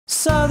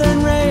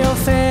Southern Rail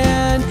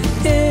Fan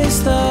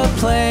is the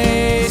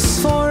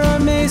place for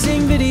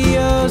amazing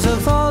videos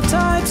of all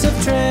types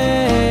of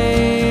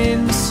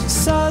trains.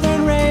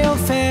 Southern Rail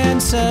Fan,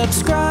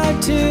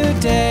 subscribe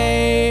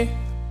today.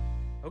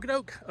 Okie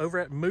doke, over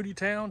at Moody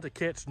Town to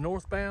catch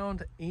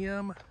northbound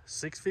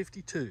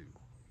M652.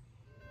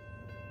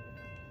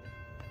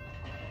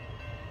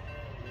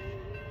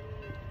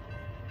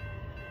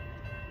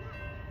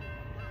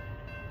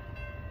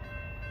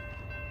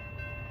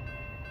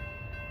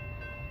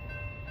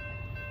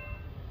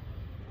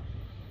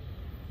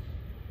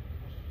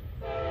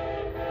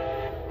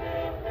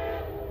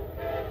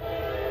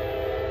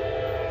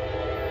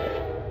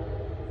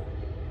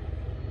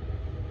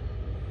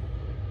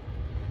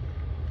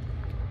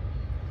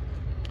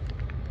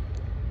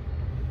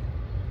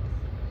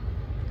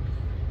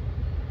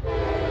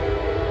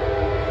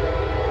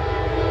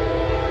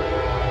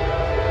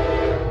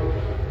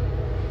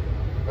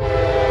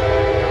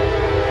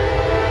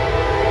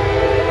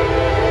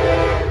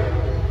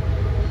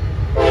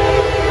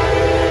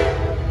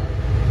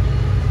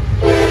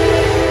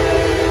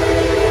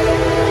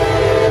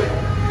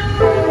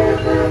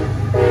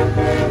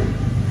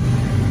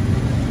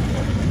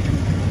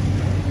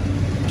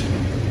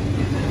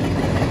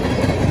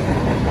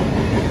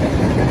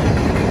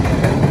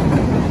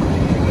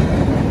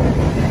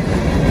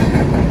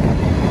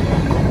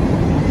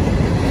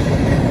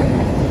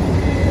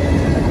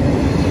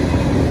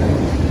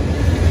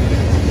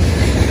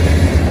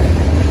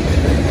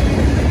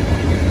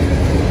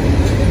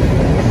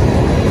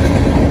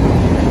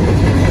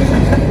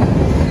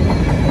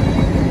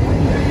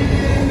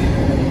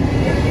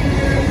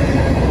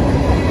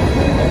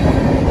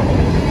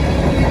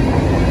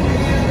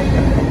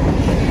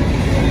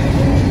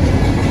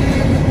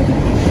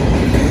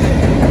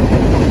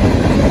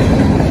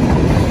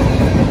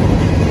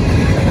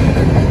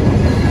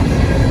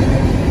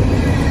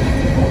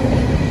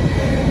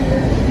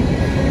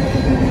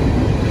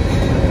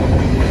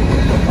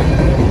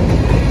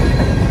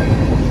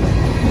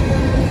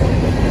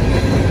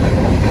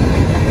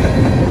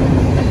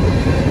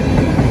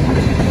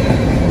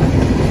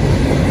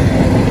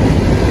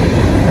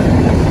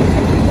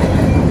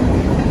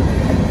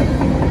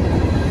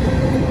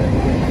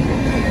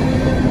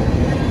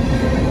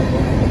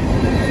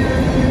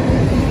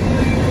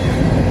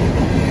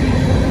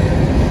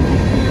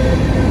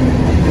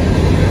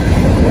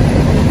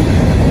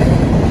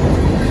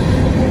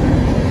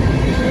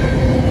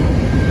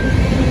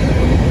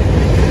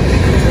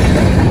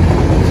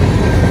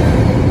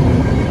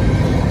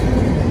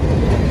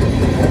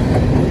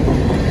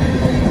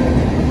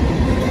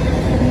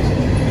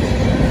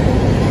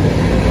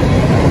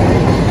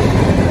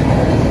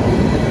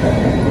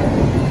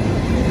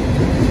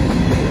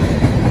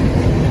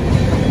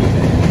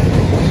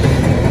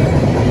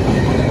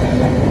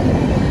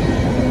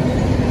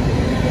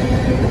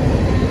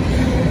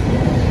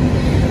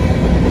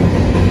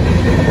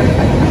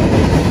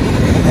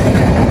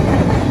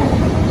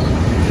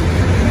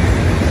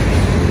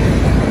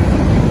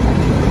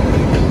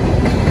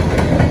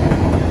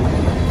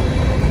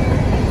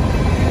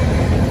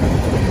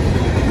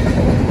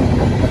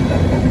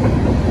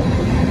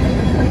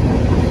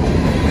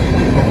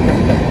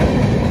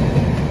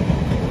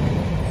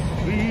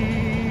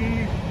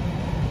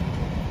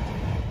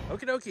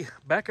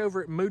 Back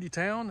over at Moody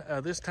Town,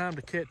 this time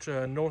to catch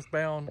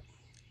northbound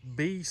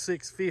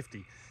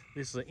B650.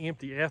 This is an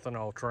empty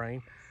ethanol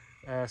train.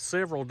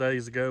 Several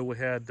days ago we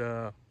had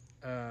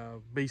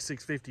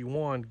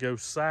B651 go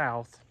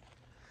south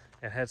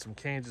and had some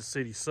Kansas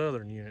City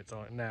Southern units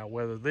on it. Now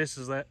whether this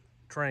is that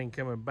train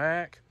coming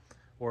back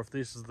or if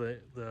this is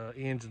the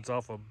engines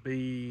off of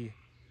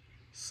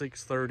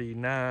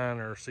B639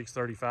 or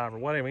 635 or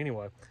whatever,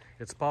 anyway,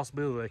 it's a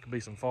possibility there could be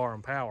some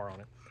foreign power on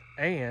it.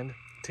 And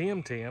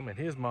Tim and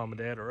his mom and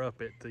dad are up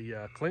at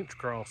the Clinch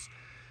Cross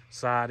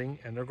siding,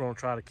 and they're going to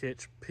try to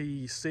catch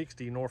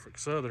P60 Norfolk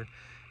Southern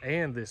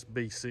and this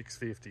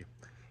B650.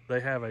 They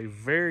have a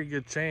very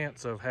good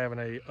chance of having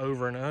a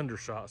over and under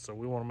shot, so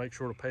we want to make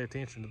sure to pay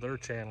attention to their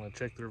channel and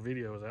check their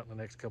videos out in the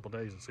next couple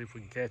of days and see if we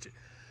can catch it.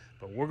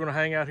 But we're going to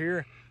hang out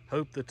here,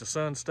 hope that the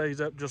sun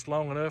stays up just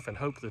long enough, and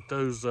hope that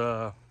those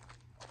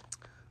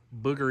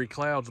boogery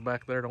clouds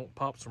back there don't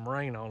pop some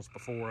rain on us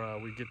before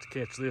we get to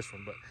catch this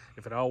one. But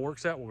if it all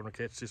works out, we're going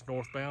to catch this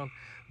northbound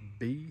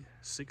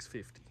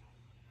B650.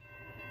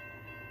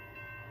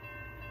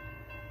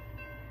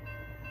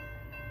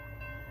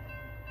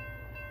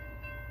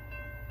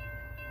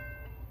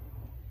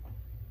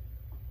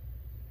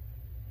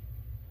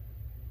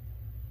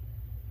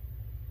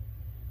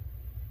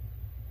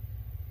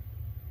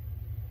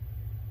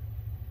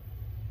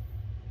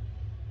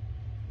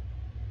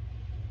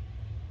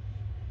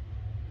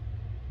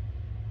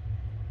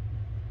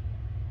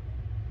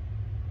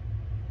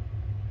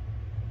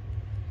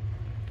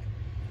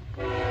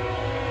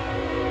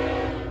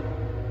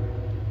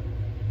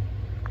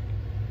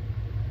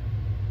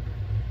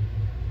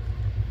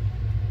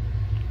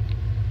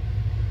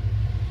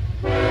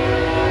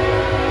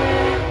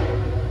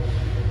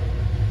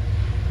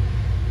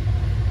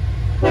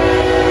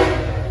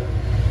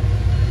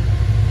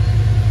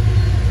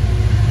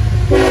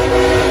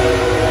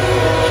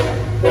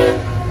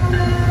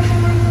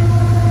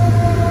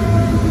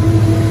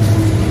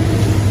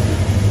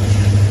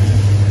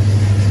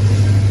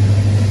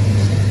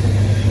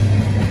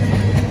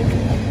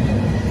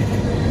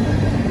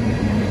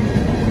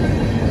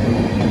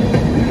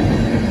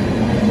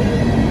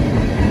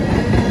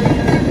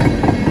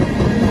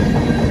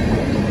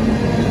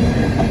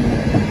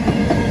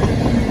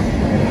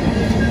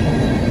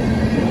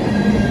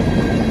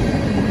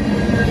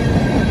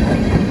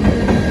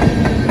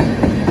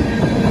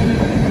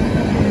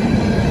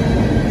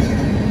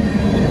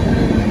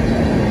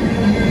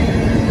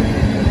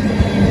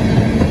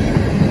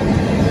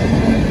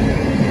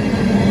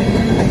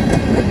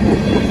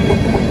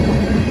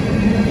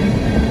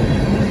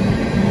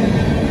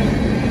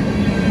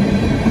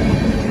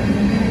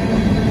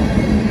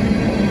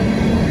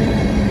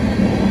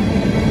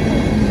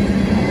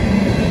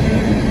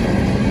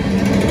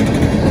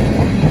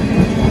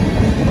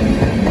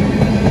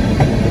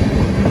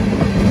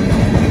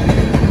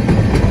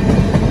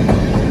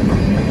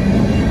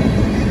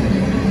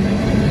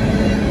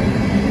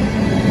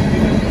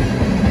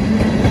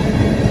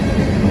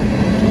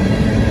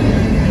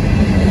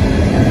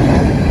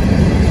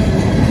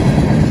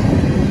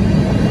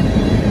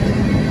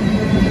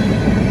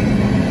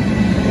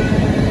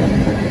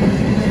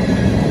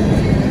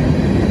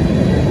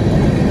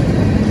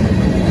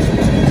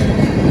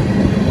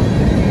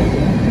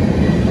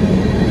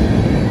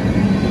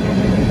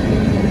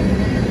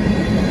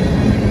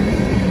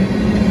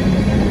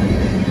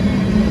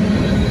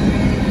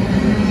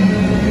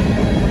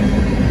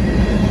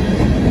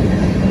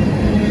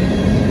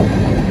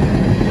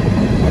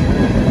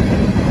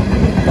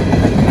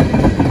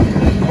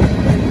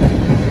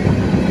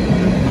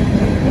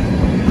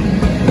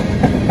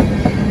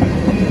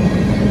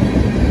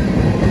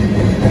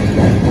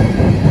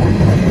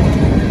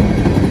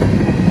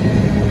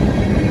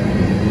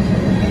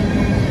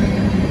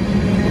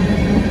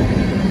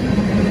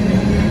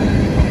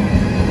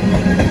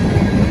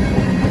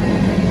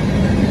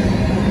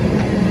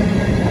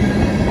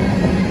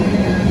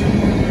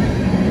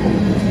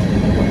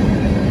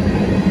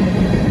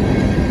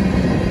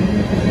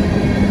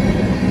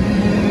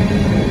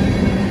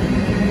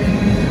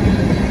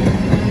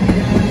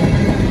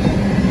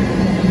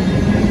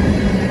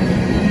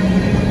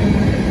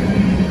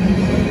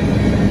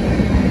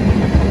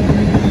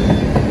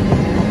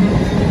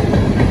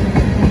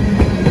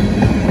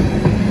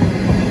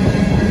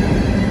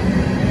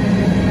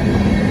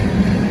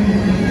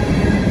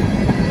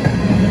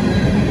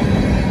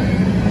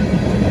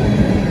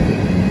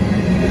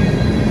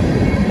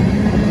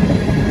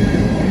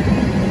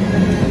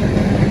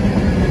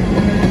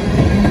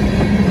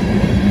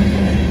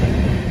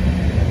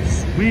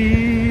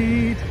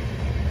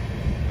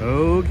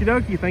 Okie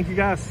dokie. Thank you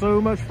guys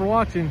so much for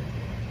watching.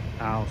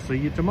 I'll see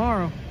you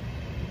tomorrow.